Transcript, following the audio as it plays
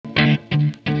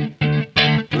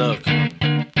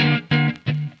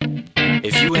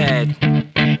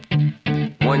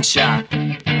shot,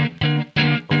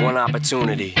 one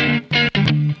opportunity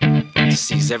to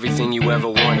seize everything you ever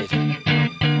wanted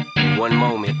in one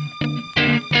moment.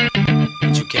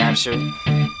 Did you capture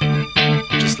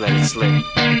it? Or just let it slip?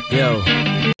 Yo.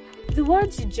 The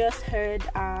words you just heard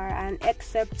are an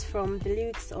excerpt from the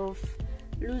lyrics of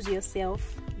Lose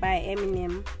Yourself by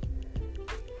Eminem.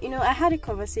 You know, I had a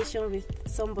conversation with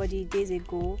somebody days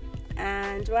ago,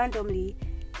 and randomly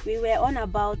we were on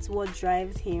about what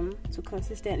drives him to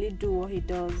consistently do what he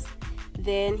does.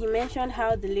 Then he mentioned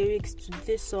how the lyrics to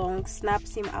this song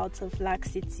snaps him out of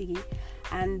laxity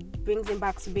and brings him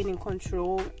back to being in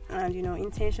control and,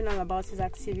 intentional about his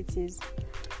activities.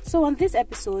 So on this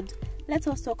episode, let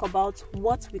us talk about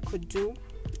what we could do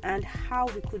and how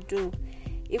we could do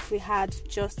if we had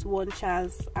just one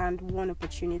chance and one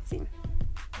opportunity.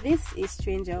 This is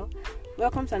Stranger.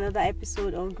 Welcome to another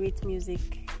episode on Great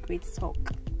Music, Great Talk.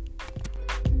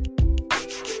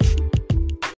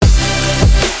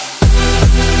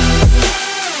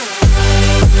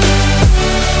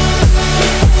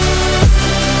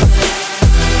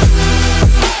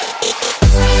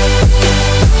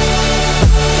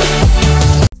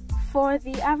 For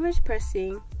the average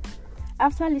person,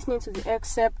 after listening to the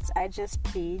excerpt I just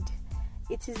played,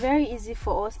 it is very easy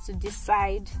for us to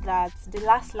decide that the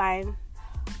last line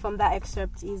from that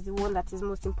excerpt is the one that is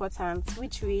most important,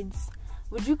 which reads,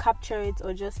 would you capture it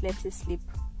or just let it slip?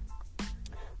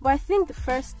 But I think the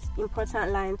first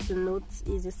important line to note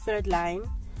is the third line,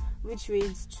 which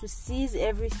reads, to seize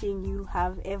everything you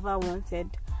have ever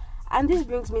wanted. And this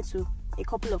brings me to a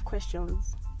couple of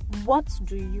questions. What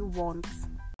do you want?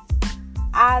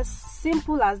 As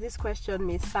simple as this question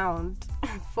may sound,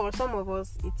 for some of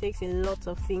us it takes a lot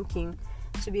of thinking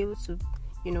to be able to,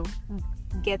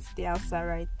 get the answer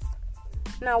right.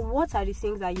 Now, what are the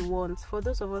things that you want? For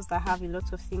those of us that have a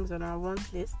lot of things on our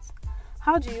want list,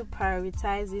 how do you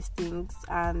prioritize these things,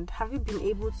 and have you been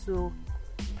able to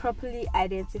properly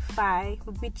identify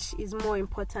which is more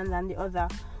important than the other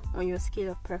on your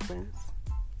scale of preference?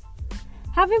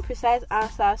 Having precise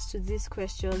answers to these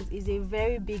questions is a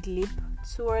very big leap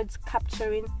towards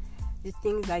capturing the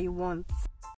things that you want.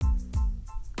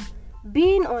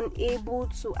 Being unable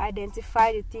to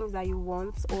identify the things that you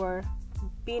want or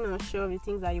being unsure of the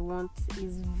things that you want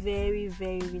is very,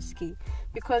 very risky,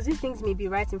 because these things may be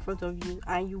right in front of you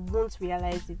and you won't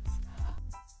realize it.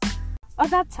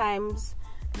 Other times,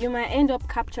 you might end up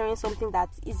capturing something that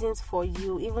isn't for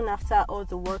you even after all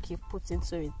the work you've put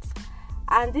into it.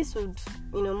 And this would,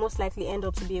 most likely end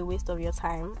up to be a waste of your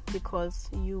time, because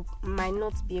you might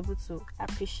not be able to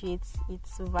appreciate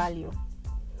its value.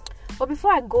 But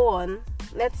before I go on,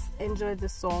 let's enjoy the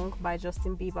song by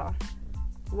Justin Bieber.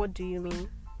 What do you mean?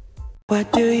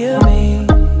 What do you mean?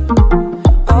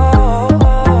 Oh,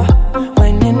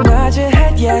 when you nod your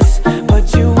head yes,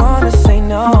 but you wanna say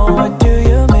no. What do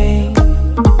you mean?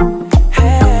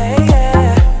 Hey,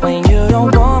 yeah, when you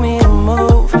don't want me to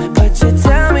move, but you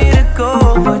tell me to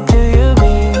go. What do you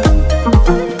mean?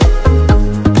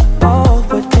 Oh,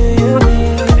 what do you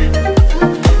mean?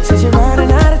 Says you're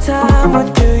running out of time.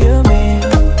 What do you mean?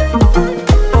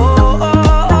 Oh,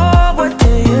 oh, oh, what do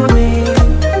you mean?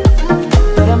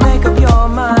 Better make up your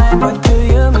mind. What do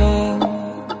you mean?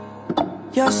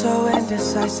 You're so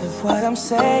indecisive, what I'm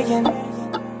saying.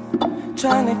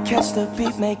 Trying to catch the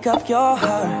beat, make up your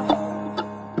heart.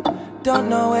 Don't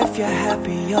know if you're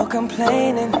happy or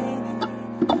complaining.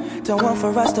 Don't want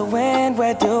for us to win,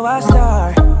 where do I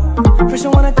start? First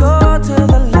you wanna go to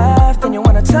the left, then you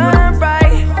wanna turn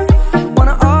right.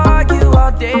 Wanna argue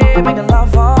all day, making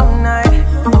love all night.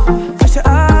 First you're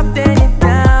up, then you're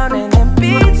down, and in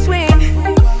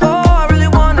between. Oh, I really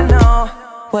wanna know,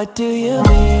 what do you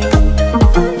mean?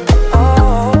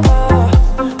 Oh,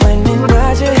 oh, when you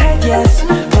nod your head yes,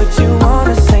 but you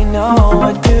wanna say no.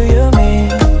 What do you mean?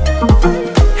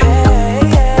 Hey,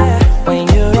 yeah, when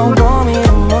you don't want me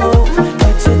to move,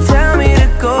 but you tell me to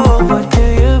go. What do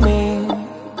you mean?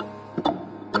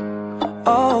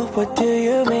 Oh, what do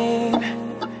you mean?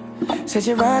 Said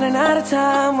you're running out of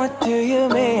time. What do you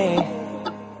mean?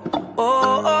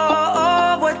 Oh, oh,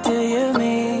 oh, what do you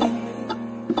mean?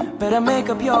 Better make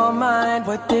up your mind.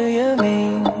 What do you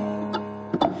mean?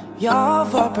 You're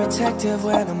overprotective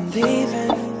when I'm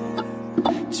leaving.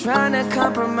 Trying to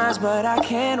compromise, but I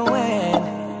can't win.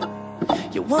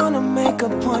 You wanna make a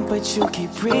point, but you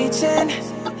keep preaching.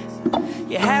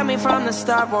 You had me from the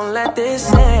start, won't let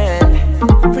this end.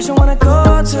 First you wanna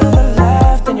go to the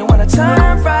left, then you wanna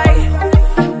turn right.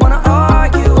 Wanna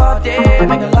argue all day,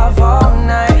 make love all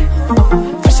night.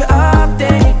 First you're up,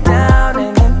 then you're down,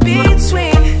 and in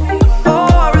between. Oh,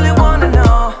 I really wanna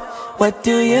know, what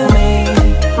do you mean?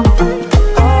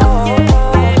 Oh,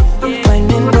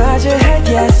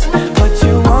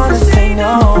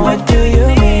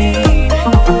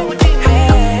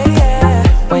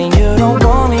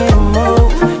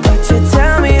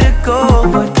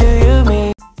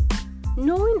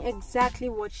 exactly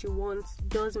what you want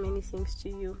does many things to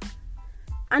you.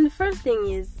 And the first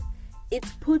thing is, it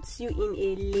puts you in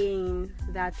a lane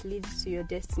that leads to your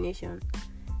destination.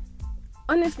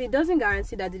 Honestly, it doesn't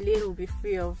guarantee that the lane will be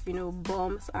free of,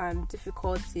 bumps and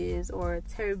difficulties or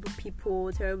terrible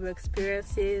people, terrible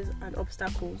experiences and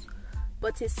obstacles.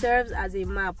 But it serves as a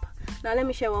map. Now let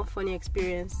me share one funny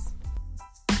experience.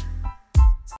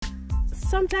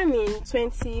 Sometime in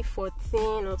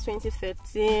 2014 or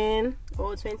 2013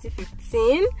 or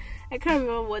 2015, I can't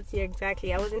remember what year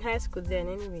exactly. I was in high school then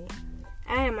anyway.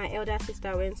 I and my elder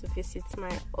sister went to visit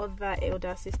my other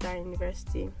elder sister in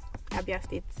university, Abia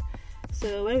State.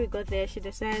 So when we got there, she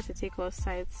decided to take us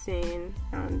sightseeing,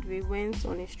 and we went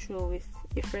on a stroll with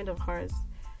a friend of hers.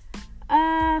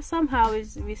 Somehow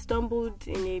we stumbled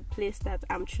in a place that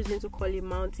I'm choosing to call a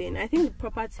mountain. I think the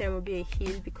proper term would be a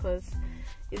hill because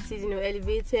it is,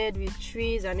 elevated with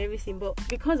trees and everything. But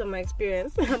because of my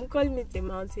experience, I'm calling it a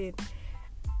mountain.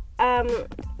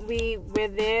 We were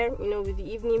there, with the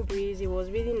evening breeze. It was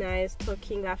really nice,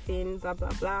 talking, laughing, blah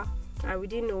blah blah. And we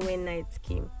didn't know when night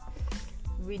came.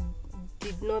 We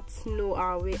did not know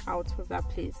our way out of that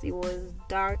place. It was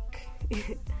dark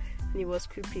and it was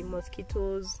creepy.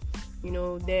 Mosquitoes,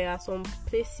 there are some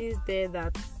places there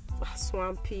that are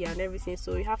swampy and everything,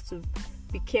 so you have to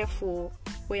be careful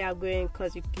where you're going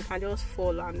because you can just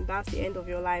fall and that's the end of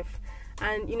your life.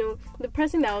 And the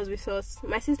person that was with us,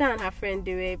 my sister and her friend,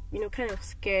 they were kind of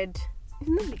scared.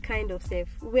 Not the kind of safe.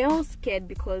 We're all scared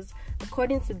because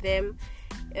according to them,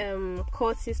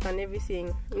 cultists and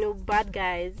everything, bad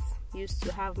guys used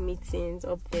to have meetings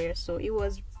up there, so it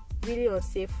was really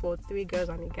unsafe for 3 girls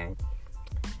and a guy.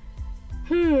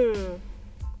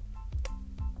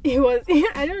 It was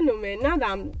I don't know, man. Now that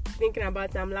I'm thinking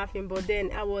about it, I'm laughing, but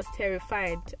then I was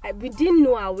terrified. We didn't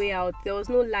know our way out. There was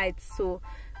no lights, so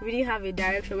we didn't have a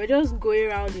direction. We're just going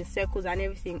around in circles and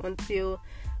everything until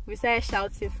we started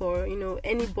shouting for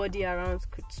anybody around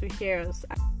to hear us.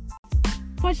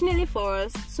 Fortunately for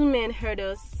us, 2 men heard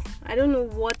us. I don't know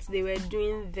what they were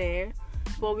doing there,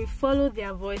 but we followed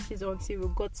their voices until we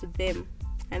got to them,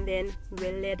 and then we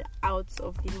were led out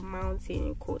of the mountain,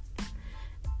 in quotes.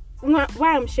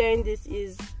 Why I'm sharing this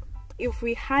is, if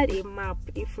we had a map,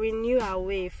 if we knew our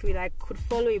way, if we could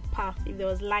follow a path, if there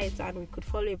was light and we could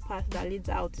follow a path that leads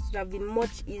out, it would have been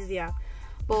much easier.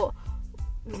 But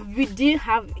we did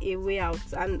have a way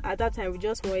out, and at that time we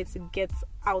just wanted to get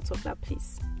out of that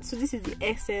place. So this is the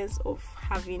essence of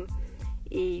having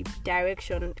a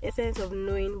direction, essence of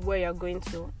knowing where you're going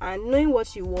to, and knowing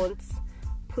what you want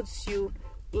puts you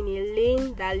in a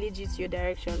lane that leads you to your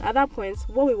direction. At that point,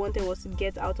 what we wanted was to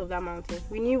get out of that mountain.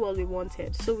 We knew what we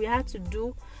wanted, so we had to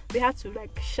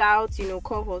shout,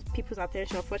 call for people's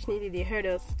attention. Fortunately, they heard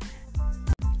us.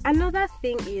 Another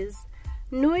thing is,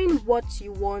 knowing what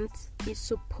you want is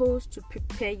supposed to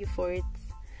prepare you for it.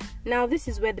 Now, this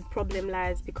is where the problem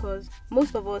lies, because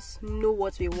most of us know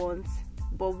what we want,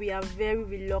 but we are very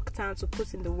reluctant to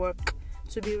put in the work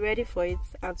to be ready for it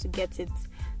and to get it.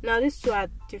 Now, these two are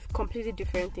completely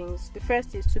different things. The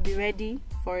first is to be ready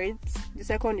for it. The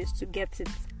second is to get it.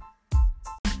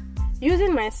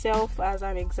 Using myself as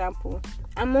an example,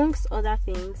 amongst other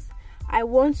things, I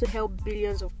want to help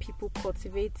billions of people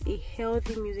cultivate a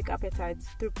healthy music appetite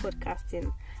through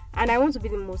podcasting. And I want to be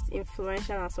the most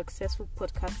influential and successful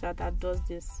podcaster that does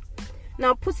this.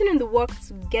 Now, putting in the work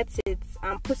to get it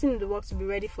and putting in the work to be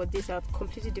ready for this are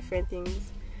completely different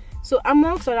things. So,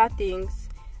 amongst other things,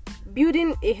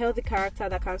 building a healthy character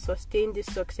that can sustain this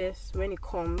success when it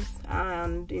comes,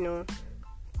 and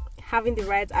having the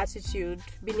right attitude,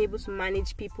 being able to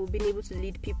manage people, being able to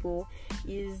lead people,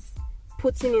 is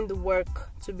putting in the work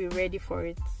to be ready for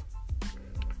it.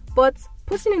 But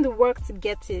putting in the work to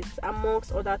get it,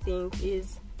 amongst other things,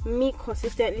 is me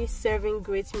consistently serving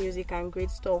great music and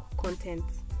great stock content.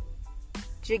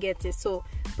 Do you get it? So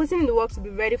putting in the work to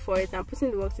be ready for it and putting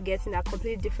in the work to get it are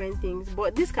completely different things,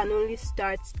 but this can only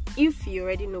start if you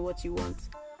already know what you want.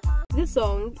 This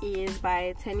song is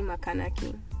by Tenny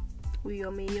Makanaki.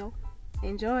 Uyomeyo.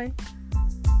 Enjoy.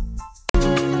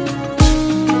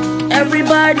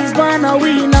 Everybody's born a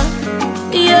winner.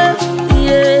 Yeah,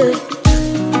 yeah.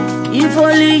 If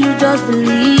only you just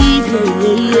believe,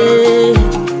 yeah, yeah.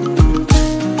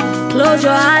 Close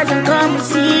your eyes and come and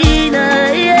see,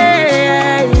 yeah,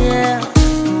 yeah.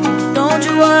 Don't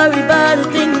you worry about a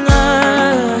thing,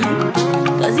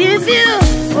 'cause if you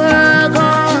work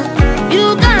hard,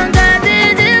 you can get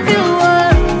it. If you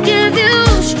work, if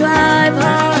you strive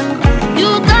hard,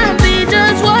 you can be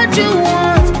just what you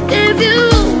want. If you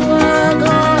work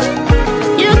hard,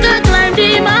 you can climb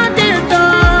the mountain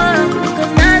top,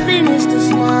 'cause nothing is too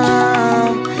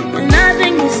small and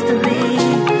nothing is too big.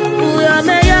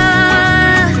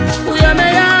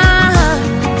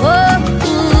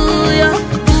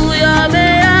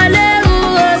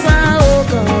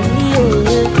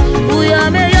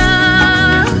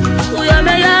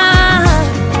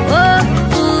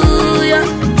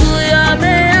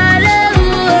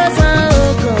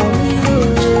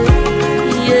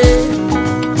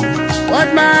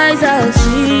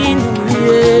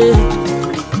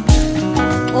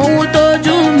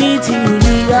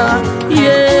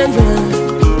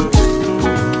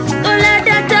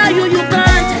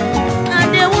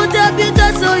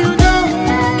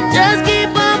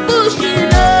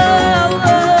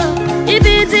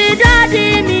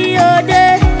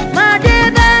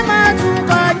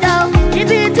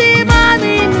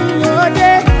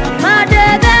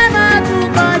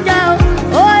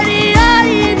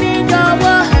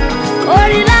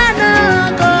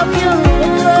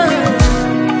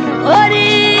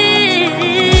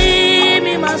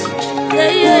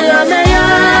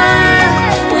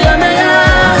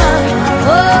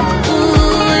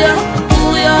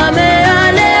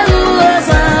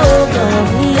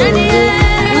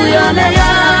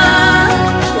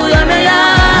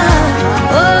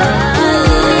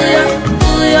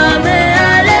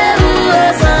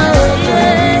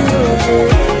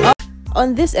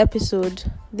 this episode,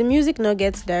 the music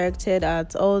nuggets directed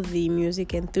at all the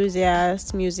music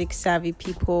enthusiasts, music savvy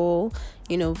people,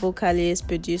 vocalists,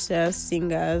 producers,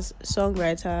 singers,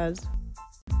 songwriters,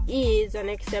 is an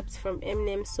excerpt from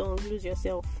Eminem's song Lose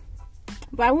Yourself.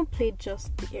 But I won't play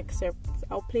just the excerpt,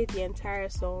 I'll play the entire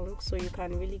song so you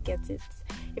can really get it.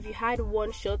 If you had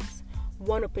one shot,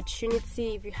 one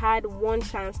opportunity, if you had one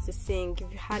chance to sing,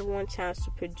 if you had one chance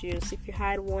to produce, if you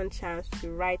had one chance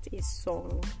to write a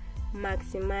song,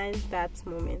 maximize that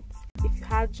moment. If you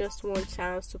had just one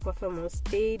chance to perform on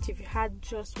stage, if you had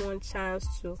just one chance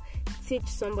to teach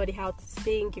somebody how to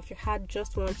sing, if you had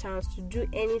just one chance to do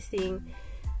anything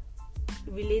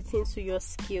relating to your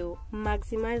skill,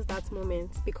 maximize that moment,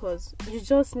 because you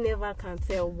just never can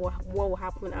tell what will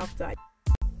happen after.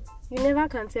 You never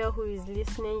can tell who is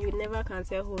listening, you never can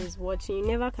tell who is watching, you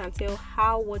never can tell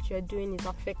how what you're doing is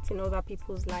affecting other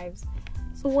people's lives.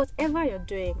 So whatever you're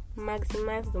doing,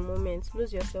 maximize the moment,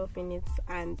 lose yourself in it,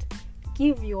 and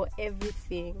give your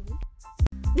everything.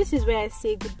 This is where I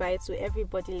say goodbye to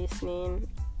everybody listening,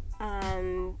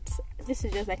 and this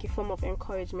is just like a form of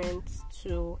encouragement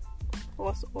to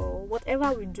us all.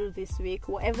 Whatever we do this week,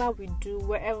 whatever we do,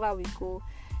 wherever we go,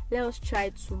 let us try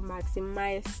to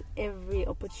maximize every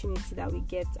opportunity that we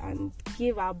get and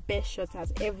give our best shot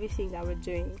at everything that we're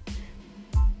doing.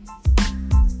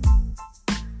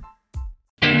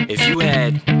 If you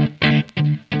had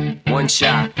one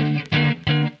shot,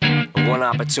 one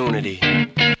opportunity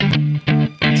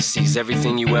to seize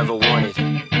everything you ever wanted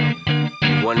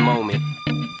in one moment,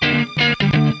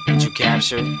 would you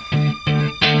capture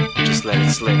it? Just let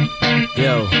it slip.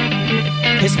 Yo.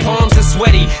 His palms are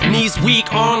sweaty, knees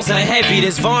weak, arms are heavy.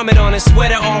 There's vomit on his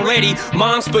sweater already.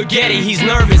 Mom's spaghetti, he's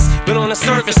nervous, but on the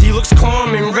surface he looks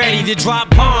calm and ready to drop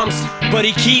bombs. But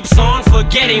he keeps on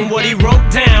forgetting what he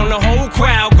wrote down. The whole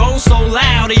crowd goes so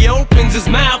loud, he opens his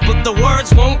mouth, but the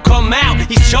words won't come out.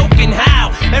 He's choking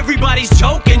how? Everybody's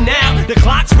joking now. The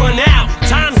clock's run out,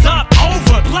 time's up,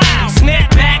 over, plow. Snap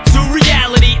back to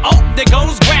reality, oh, there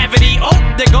goes gravity. Oh,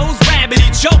 there goes rabbit, he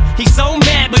choke. He's so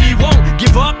mad, but he won't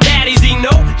give up. Daddies, he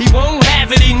know he won't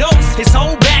have it, he knows his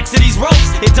whole back to these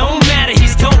ropes. It don't matter,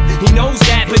 he's dope, he knows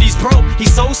that, but he's broke.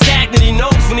 He's so stagnant, he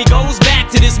knows when he goes back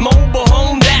to this mobile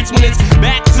home, that's when it's